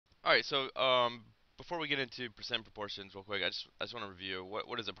All right, so before we get into percent proportions, real quick, I just want to review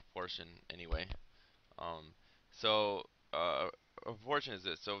what is a proportion anyway. Um, so a proportion is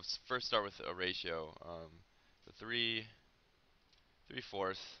this. So first start with a ratio. The three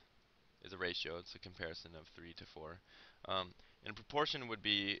fourths is a ratio. It's a comparison of 3 to 4. And proportion would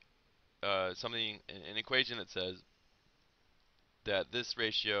be something an equation that says that this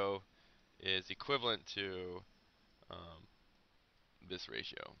ratio is equivalent to um, this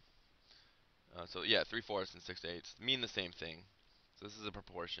ratio. So yeah, 3/4 and 6/8 mean the same thing. So this is a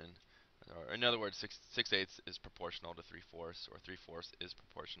proportion. Or in other words, 6/8 is proportional to 3/4, or 3/4 is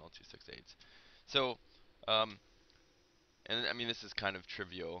proportional to 6/8. So, um, and I mean this is kind of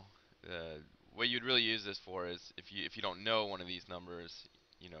trivial. What you'd really use this for is if you don't know one of these numbers,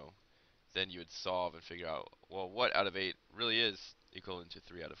 you know, then you would solve and figure out, well, what out of 8 really is equivalent to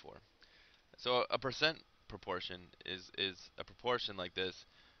 3 out of 4. So a percent proportion is a proportion like this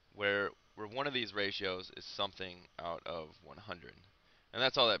where one of these ratios is something out of 100. And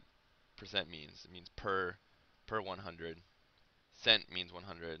that's all that percent means. It means per 100. Cent means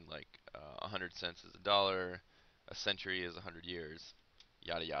 100, like 100 cents is a dollar, a century is 100 years,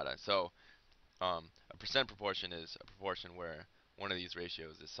 yada yada. So a percent proportion is a proportion where one of these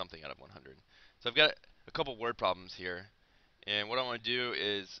ratios is something out of 100. So I've got a couple word problems here, and what I want to do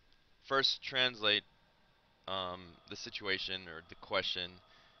is first translate the situation or the question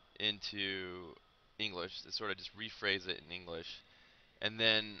into English, to sort of just rephrase it in English, and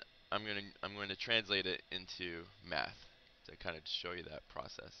then I'm going to translate it into math to kind of show you that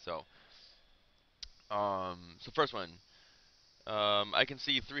process. So first one, I can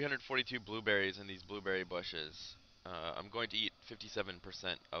see 342 blueberries in these blueberry bushes. I'm going to eat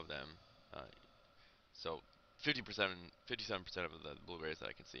 57% of them. Uh, so 50%, 57% of the blueberries that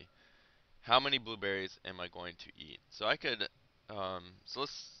I can see. How many blueberries am I going to eat? So I could, so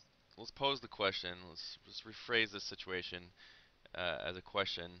let's pose the question. Let's rephrase this situation as a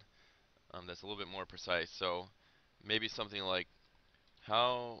question that's a little bit more precise. So maybe something like,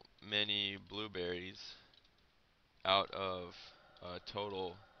 how many blueberries out of a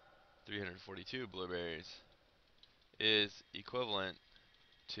total 342 blueberries is equivalent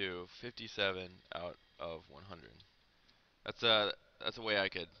to 57 out of 100? That's a way I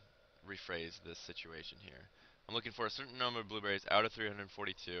could rephrase this situation here. I'm looking for a certain number of blueberries out of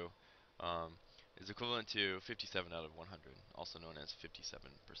 342 um, is equivalent to 57 out of 100, also known as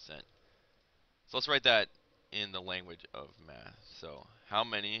 57%. So let's write that in the language of math. So how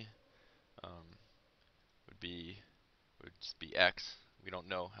many um, would be would just be x. We don't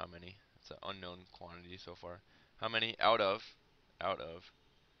know how many. It's an unknown quantity so far. How many out of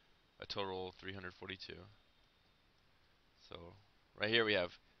a total 342? So right here we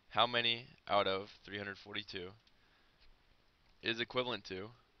have how many out of 342 is equivalent to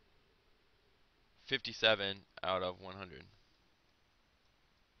 57 out of 100.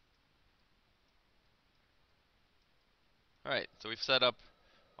 Alright, so we've set up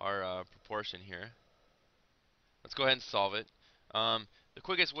our proportion here. Let's go ahead and solve it. The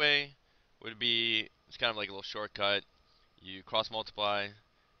quickest way would be, it's kind of like a little shortcut. You cross multiply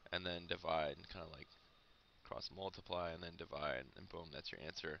and then divide, kind of like cross multiply and then divide, and boom, that's your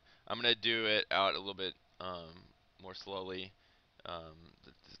answer. I'm going to do it out a little bit more slowly. Um,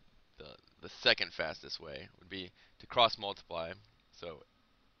 the, the, the second fastest way would be to cross multiply. So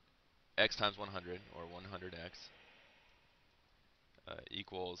x times 100, or 100x,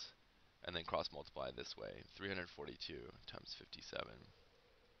 equals, and then cross multiply this way, 342 times 57.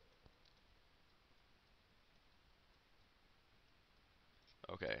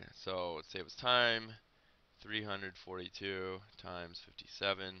 Okay, so let's say it was time. 342 times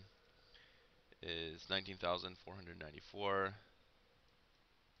 57 is 19,494.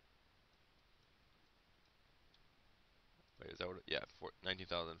 Wait, is that what yeah,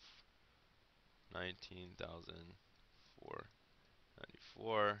 19,000,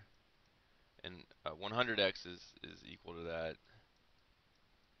 19,494. And 100x is equal to that.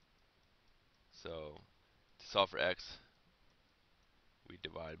 So to solve for x, we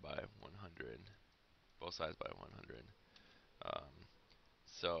divide by 100, both sides by 100. Um,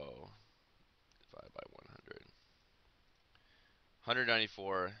 so divide by 100.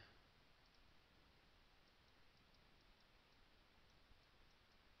 194.94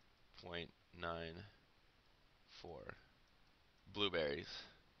 blueberries.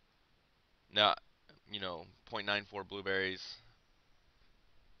 Now, 0.94 blueberries.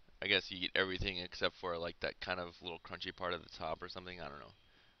 I guess you eat everything except for like that kind of little crunchy part at the top or something. I don't know.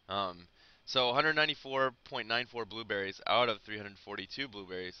 So 194.94 blueberries out of 342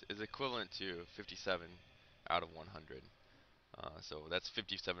 blueberries is equivalent to 57 out of 100. So that's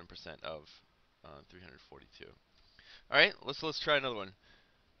 57% of 342. All right, let's try another one.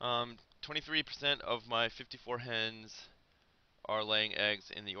 23% of my 54 hens are laying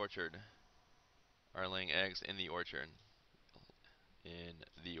eggs in the orchard. Are laying eggs in the orchard. In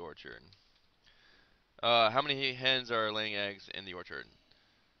the orchard. How many hens are laying eggs in the orchard?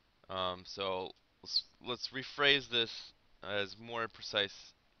 So let's rephrase this as more precise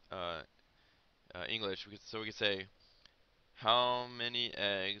uh, English. So we could say how many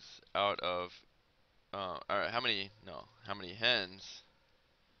eggs out of or how many hens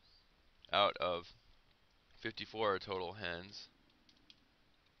out of 54 total hens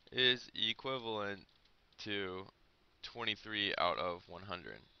is equivalent to 23 out of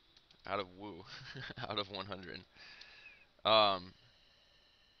 100. Out of woo, out of 100. Um,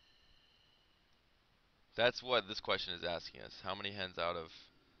 that's what this question is asking us. How many hens out of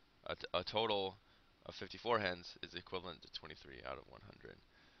a total of 54 hens is equivalent to 23 out of 100?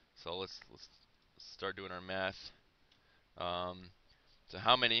 So let's start doing our math. Um, so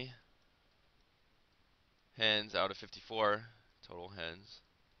how many hens out of 54 total hens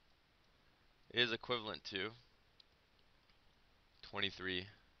is equivalent to 23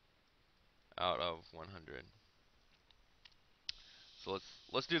 out of 100? So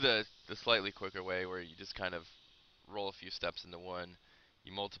let's do the slightly quicker way where you just kind of roll a few steps into one.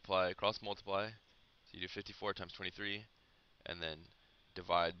 You multiply, cross multiply. So you do 54 times 23, and then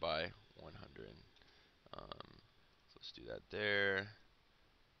divide by 100. So let's do that there.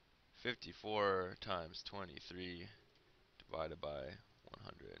 54 times 23 divided by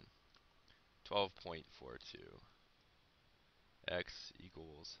 100. 12.42. X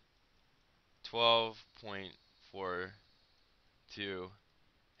equals 12.42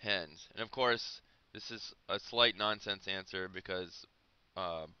 hens. And of course, this is a slight nonsense answer because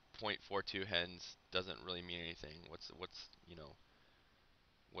uh, 0.42 hens doesn't really mean anything. What's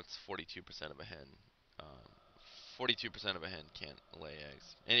 42% of a hen? 42% of a hen can't lay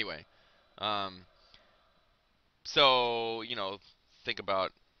eggs. Anyway, um, so think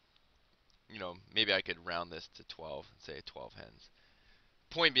about maybe I could round this to 12 and say 12 hens.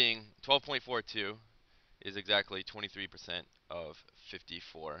 Point being, 12.42 is exactly 23% of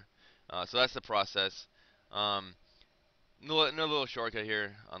 54. So that's the process. Um, no little shortcut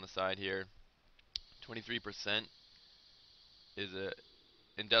here on the side here. 23% is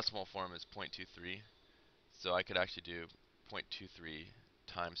in decimal form is 0.23. So I could actually do 0.23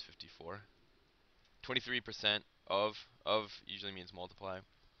 times 54. 23% of usually means multiply.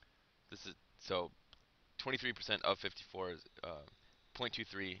 This is so 23% of 54 is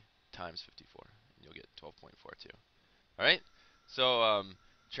 0.23 times 54, and you'll get 12.42. All right. So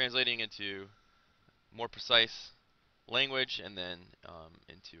translating into more precise language and then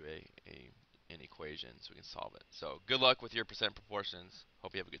into an equation so we can solve it. So good luck with your percent proportions.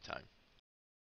 Hope you have a good time.